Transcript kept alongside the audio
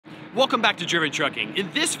Welcome back to Driven Trucking.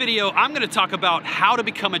 In this video, I'm going to talk about how to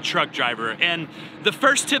become a truck driver. And the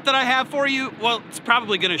first tip that I have for you, well, it's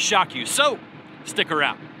probably going to shock you. So stick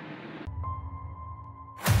around.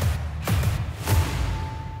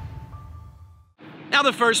 Now,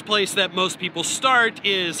 the first place that most people start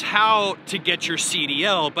is how to get your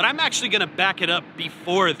CDL, but I'm actually going to back it up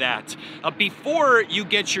before that. Before you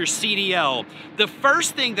get your CDL, the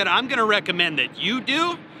first thing that I'm going to recommend that you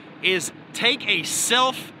do is take a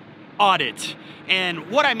self-audit. And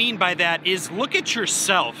what I mean by that is look at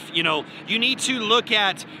yourself. You know, you need to look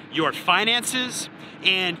at your finances,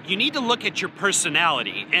 and you need to look at your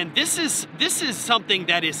personality. And this is something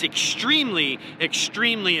that is extremely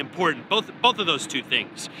important, both of those two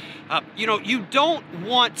things. You know, you don't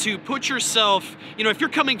want to put yourself, you know, if you're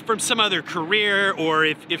coming from some other career, or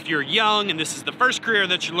if you're young and this is the first career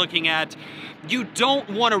that you're looking at, you don't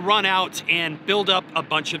want to run out and build up a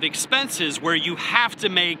bunch of expenses where you have to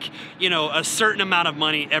make, you know, a certain amount of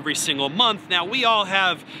money every single month. Now, we all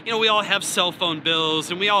have, you know, we all have cell phone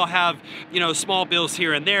bills, and we all have, you know, small bills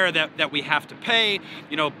here and there that we have to pay,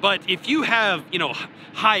 you know. But if you have, you know,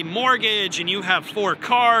 high mortgage, and you have 4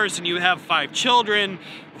 cars, and you have 5 children,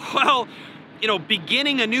 well, you know,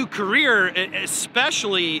 beginning a new career,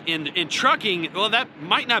 especially in trucking, well, that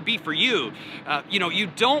might not be for you. You know, you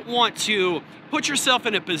don't want to put yourself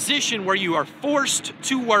in a position where you are forced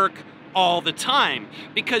to work all the time,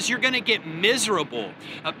 because you're going to get miserable.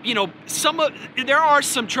 You know, there are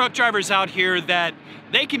some truck drivers out here that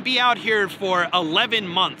they can be out here for 11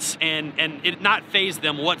 months and it not faze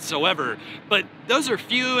them whatsoever. But those are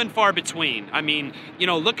few and far between. I mean, you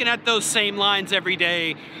know, looking at those same lines every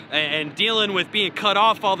day and dealing with being cut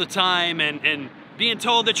off all the time and being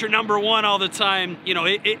told that you're number one all the time, you know,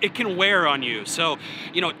 it can wear on you. So,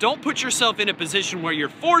 you know, don't put yourself in a position where you're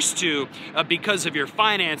forced to because of your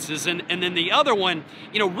finances. And then the other one,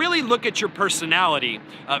 you know, really look at your personality.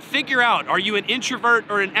 Figure out, are you an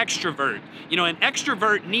introvert or an extrovert? You know, an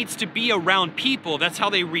extrovert needs to be around people. That's how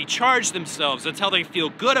they recharge themselves. That's how they feel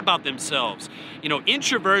good about themselves. You know,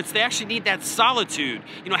 introverts, they actually need that solitude.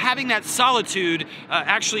 You know, having that solitude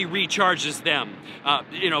actually recharges them.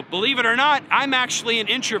 You know, believe it or not, I'm actually an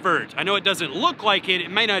introvert. I know it doesn't look like it,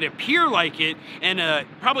 it may not appear like it, and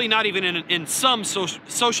probably not even in some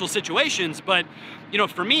social situations, but you know,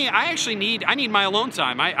 for me, I need my alone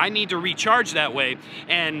time. I need to recharge that way,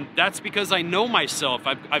 and that's because I know myself.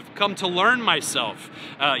 I've come to learn myself.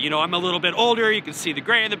 You know, I'm a little bit older, you can see the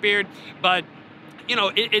gray in the beard, but you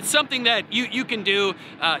know, it's something that you can do.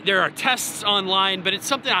 There are tests online, but it's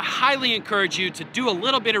something I highly encourage you to do a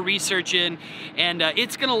little bit of research in, and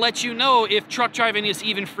it's going to let you know if truck driving is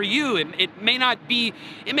even for you. It may not be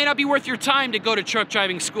worth your time to go to truck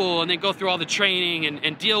driving school and then go through all the training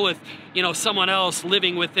and deal with, you know, someone else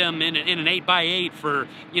living with them in an 8x8 for,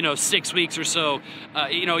 you know, 6 weeks or so.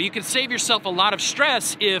 You know, you can save yourself a lot of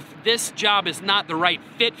stress if this job is not the right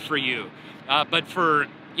fit for you. But for,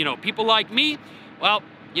 you know, people like me, well,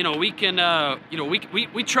 you know, we can, you know,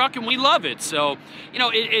 we truck and we love it. So, you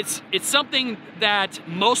know, it's something that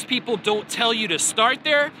most people don't tell you to start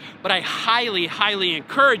there, but I highly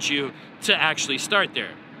encourage you to actually start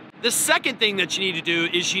there. The second thing that you need to do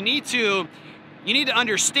is you need to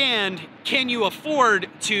understand, can you afford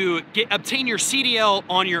to obtain your CDL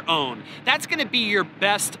on your own? That's going to be your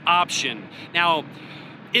best option. Now,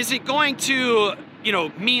 is it going to, you know,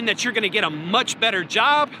 mean that you're going to get a much better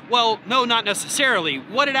job? Well, no, not necessarily.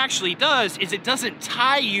 What it actually does is it doesn't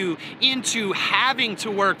tie you into having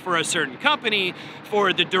to work for a certain company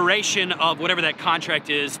for the duration of whatever that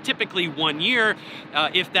contract is, typically 1 year,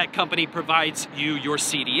 if that company provides you your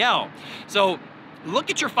CDL. So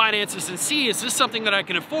look at your finances and see, is this something that I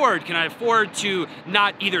can afford? Can I afford to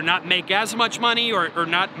either not make as much money or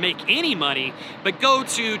not make any money, but go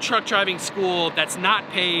to truck driving school that's not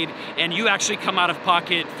paid, and you actually come out of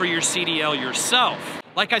pocket for your CDL yourself?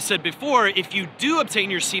 Like I said before, if you do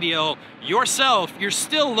obtain your CDL yourself, you're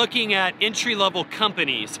still looking at entry-level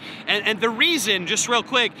companies. And the reason, just real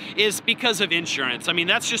quick, is because of insurance. I mean,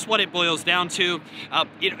 that's just what it boils down to.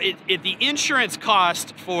 The insurance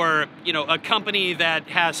cost for, you know, a company that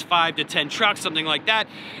has 5 to 10 trucks, something like that,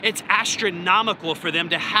 it's astronomical for them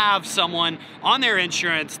to have someone on their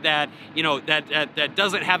insurance that, you know, that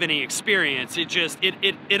doesn't have any experience.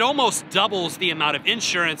 It almost doubles the amount of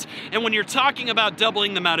insurance. And when you're talking about doubling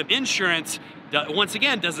the amount of insurance, Once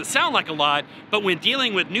again, doesn't sound like a lot, but when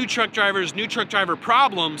dealing with new truck drivers, new truck driver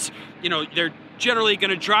problems, you know, they're generally going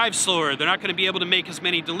to drive slower. They're not going to be able to make as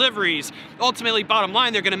many deliveries. Ultimately, bottom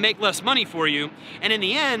line, they're going to make less money for you. And in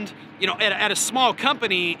the end, you know, at a small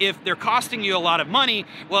company, if they're costing you a lot of money,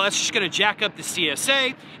 well, that's just going to jack up the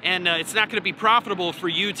CSA, and it's not going to be profitable for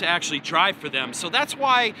you to actually drive for them. So that's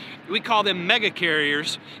why we call them mega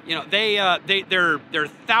carriers. You know, they're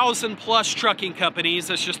 1,000+ trucking companies.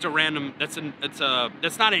 That's just a random. That's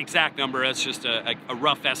not an exact number. That's just a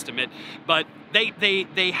rough estimate. But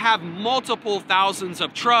they have multiple thousands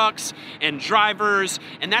of trucks and drivers,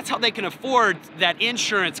 and that's how they can afford that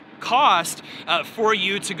insurance cost for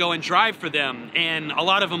you to go and drive for them. And a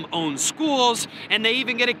lot of them own schools, and they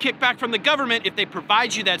even get a kickback from the government if they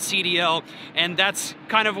provide you that CDL, and that's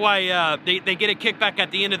kind of why they get a kickback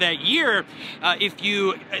at the end of that year if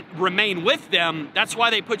you remain with them. That's why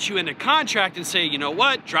they put you in a contract and say, you know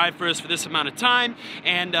what, drive for us for this amount of time,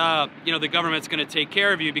 and you know, the government's going to take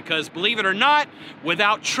care of you, because believe it or not,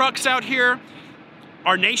 without trucks out here,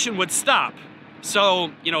 our nation would stop.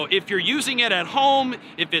 So, you know, if you're using it at home,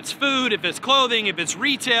 if it's food, if it's clothing, if it's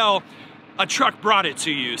retail, a truck brought it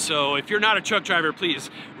to you. So if you're not a truck driver, please,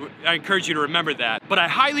 I encourage you to remember that. But I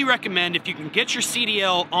highly recommend, if you can get your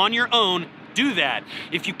CDL on your own, do that.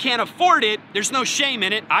 If you can't afford it, there's no shame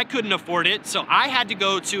in it. I couldn't afford it, so I had to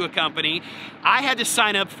go to a company. I had to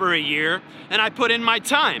sign up for a year, and I put in my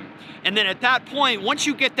time. And then at that point, once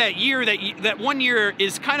you get that year, that 1 year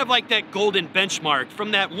is kind of like that golden benchmark. From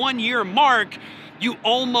that 1 year mark, you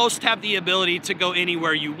almost have the ability to go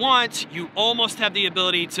anywhere you want. You almost have the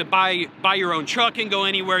ability to buy your own truck and go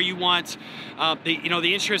anywhere you want. You know,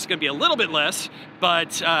 the insurance is going to be a little bit less,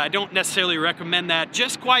 but I don't necessarily recommend that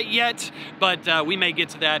just quite yet. But we may get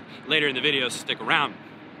to that later in the video, so stick around.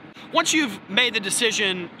 Once you've made the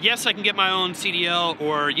decision, yes, I can get my own CDL,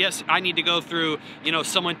 or yes, I need to go through, you know,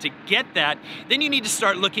 someone to get that, then you need to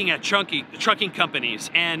start looking at trucking companies.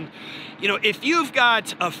 And, you know, if you've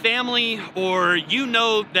got a family, or you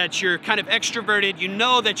know that you're kind of extroverted, you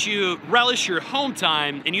know that you relish your home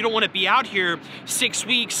time, and you don't want to be out here 6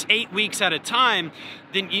 weeks, 8 weeks at a time,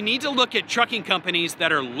 then you need to look at trucking companies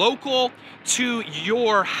that are local to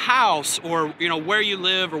your house, or, you know, where you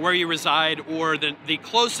live or where you reside, or the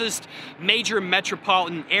closest major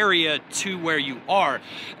metropolitan area to where you are.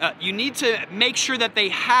 You need to make sure that they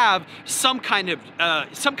have some kind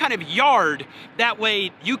of yard. That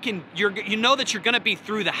way you know that you're going to be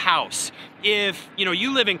through the house. If, you know,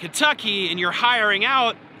 you live in Kentucky and you're hiring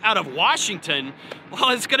out of Washington, well,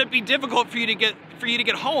 it's going to be difficult for you to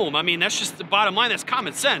get home. I mean, that's just the bottom line. That's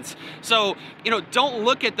common sense. So, you know, don't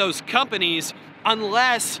look at those companies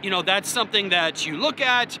unless, you know, that's something that you look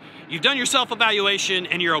at, you've done your self-evaluation,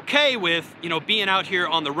 and you're okay with, you know, being out here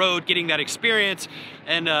on the road, getting that experience,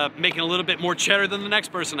 and making a little bit more cheddar than the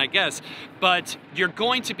next person, I guess. But you're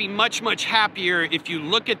going to be much, much happier if you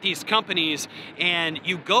look at these companies and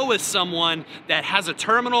you go with someone that has a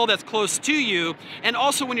terminal that's close to you. And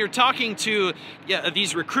also, when you're talking to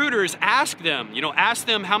these recruiters, ask them, you know, ask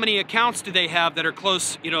them how many accounts do they have that are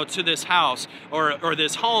close, you know, to this house or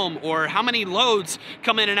this home, or how many loads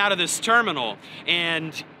come in and out of this terminal.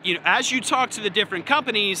 And, you know, as you talk to the different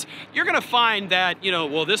companies, you're going to find that, you know,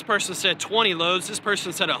 well, this person said 20 loads, this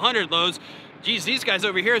person said 100 loads. Geez, these guys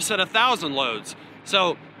over here said 1,000 loads.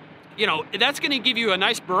 So, you know, that's going to give you a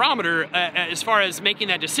nice barometer as far as making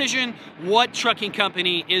that decision, what trucking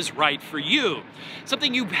company is right for you.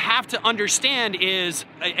 Something you have to understand is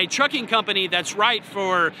a trucking company that's right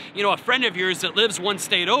for, you know, a friend of yours that lives one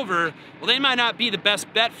state over, well, they might not be the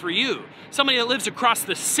best bet for you. Somebody that lives across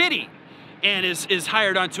the city and is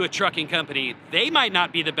hired onto a trucking company, they might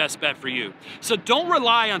not be the best bet for you. So don't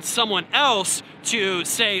rely on someone else to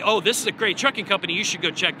say, oh, this is a great trucking company, you should go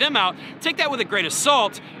check them out. Take that with a grain of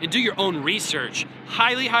salt and do your own research.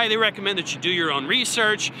 Highly, highly recommend that you do your own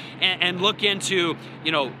research and look into,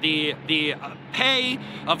 you know, the pay,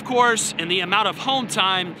 of course, and the amount of home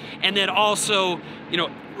time, and then also, you know,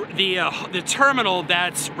 the terminal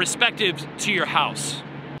that's respective to your house.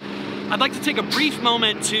 I'd like to take a brief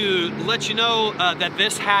moment to let you know that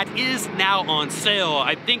this hat is now on sale.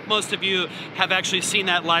 I think most of you have actually seen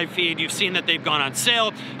that live feed. You've seen that they've gone on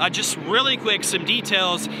sale. Just really quick, some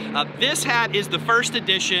details. This hat is the first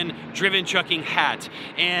edition Driven Trucking hat,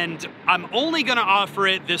 and I'm only gonna offer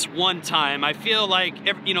it this one time. I feel like,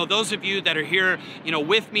 you know, those of you that are here, you know,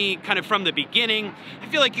 with me kind of from the beginning, I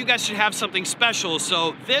feel like you guys should have something special.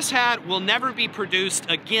 So this hat will never be produced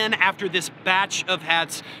again after this batch of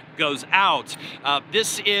hats goes out.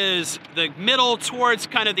 This is the middle towards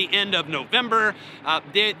kind of the end of November.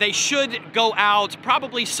 They should go out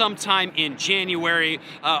probably sometime in January,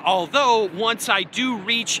 although once I do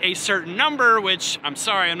reach a certain number, which I'm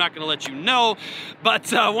sorry, I'm not going to let you know,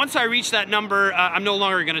 but once I reach that number, I'm no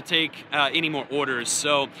longer going to take any more orders.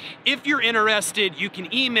 So if you're interested, you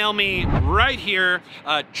can email me right here,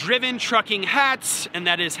 Driven Trucking Hats, and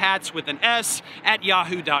that is hats with an S, at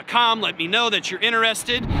yahoo.com. Let me know that you're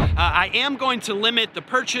interested. I am going to limit the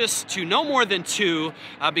purchase to no more than 2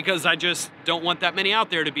 because I just don't want that many out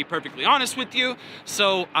there, to be perfectly honest with you.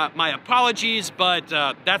 So my apologies, but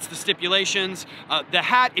that's the stipulations. The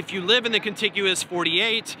hat, if you live in the contiguous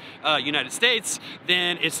 48 United States,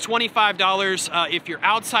 then it's $25. If you're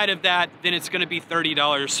outside of that, then it's going to be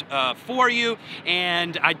 $30 for you.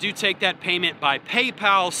 And I do take that payment by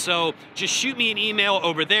PayPal, so just shoot me an email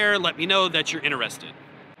over there. Let me know that you're interested.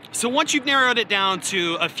 So once you've narrowed it down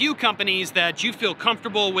to a few companies that you feel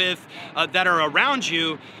comfortable with that are around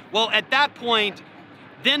you, well, at that point,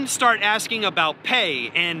 then start asking about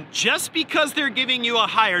pay. And just because they're giving you a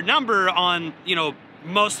higher number on, you know,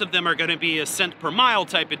 most of them are going to be a cent per mile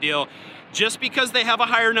type of deal, just because they have a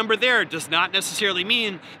higher number there does not necessarily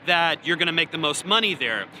mean that you're going to make the most money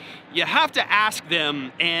there. You have to ask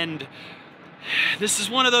them, and this is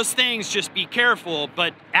one of those things, just be careful,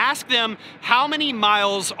 but ask them how many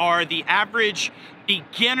miles are the average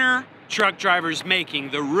beginner truck drivers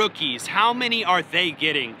making, the rookies, how many are they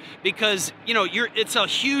getting? Because, you know, it's a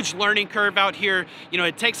huge learning curve out here. You know,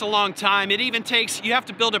 it takes a long time. It even takes, you have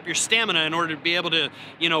to build up your stamina in order to be able to,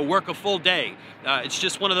 you know, work a full day. It's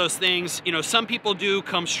just one of those things. You know, some people do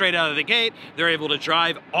come straight out of the gate. They're able to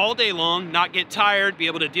drive all day long, not get tired, be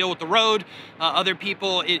able to deal with the road. Other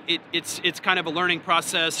people, it's kind of a learning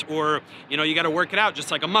process, or, you know, you got to work it out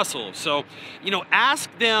just like a muscle. So, you know, ask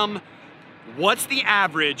them what's the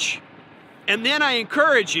average. And then I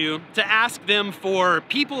encourage you to ask them for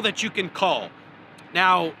people that you can call.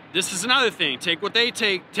 Now, this is another thing. Take what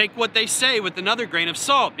they say with another grain of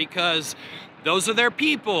salt, because those are their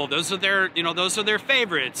people. Those are their, you know, those are their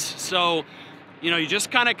favorites. So, you know, you just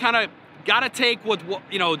kind of got to take what,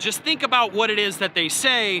 you know, just think about what it is that they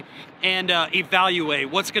say and evaluate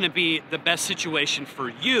what's going to be the best situation for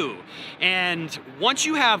you. And once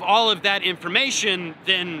you have all of that information,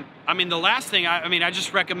 then, I mean, the last thing, I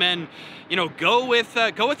just recommend, you know, go with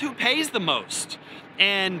who pays the most.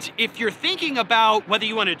 And if you're thinking about whether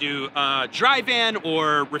you want to do dry van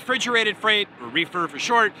or refrigerated freight, or reefer for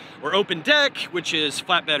short, or open deck, which is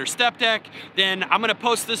flatbed or step deck, then I'm going to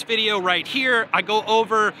post this video right here. I go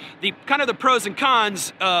over the kind of the pros and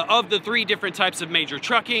cons of the 3 different types of major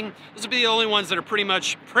trucking. Those will be the only ones that are pretty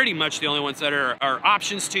much the only ones that are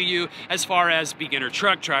options to you as far as beginner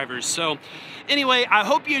truck drivers. So anyway, I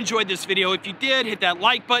hope you enjoyed this video. If you did, hit that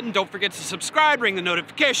like button. Don't forget to subscribe, ring the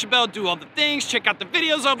notification bell, do all the things. Check out the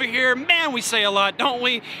videos over here. Man, we say a lot, don't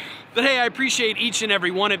we? But hey, I appreciate each and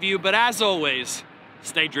every one of you. But as always,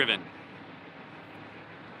 stay driven.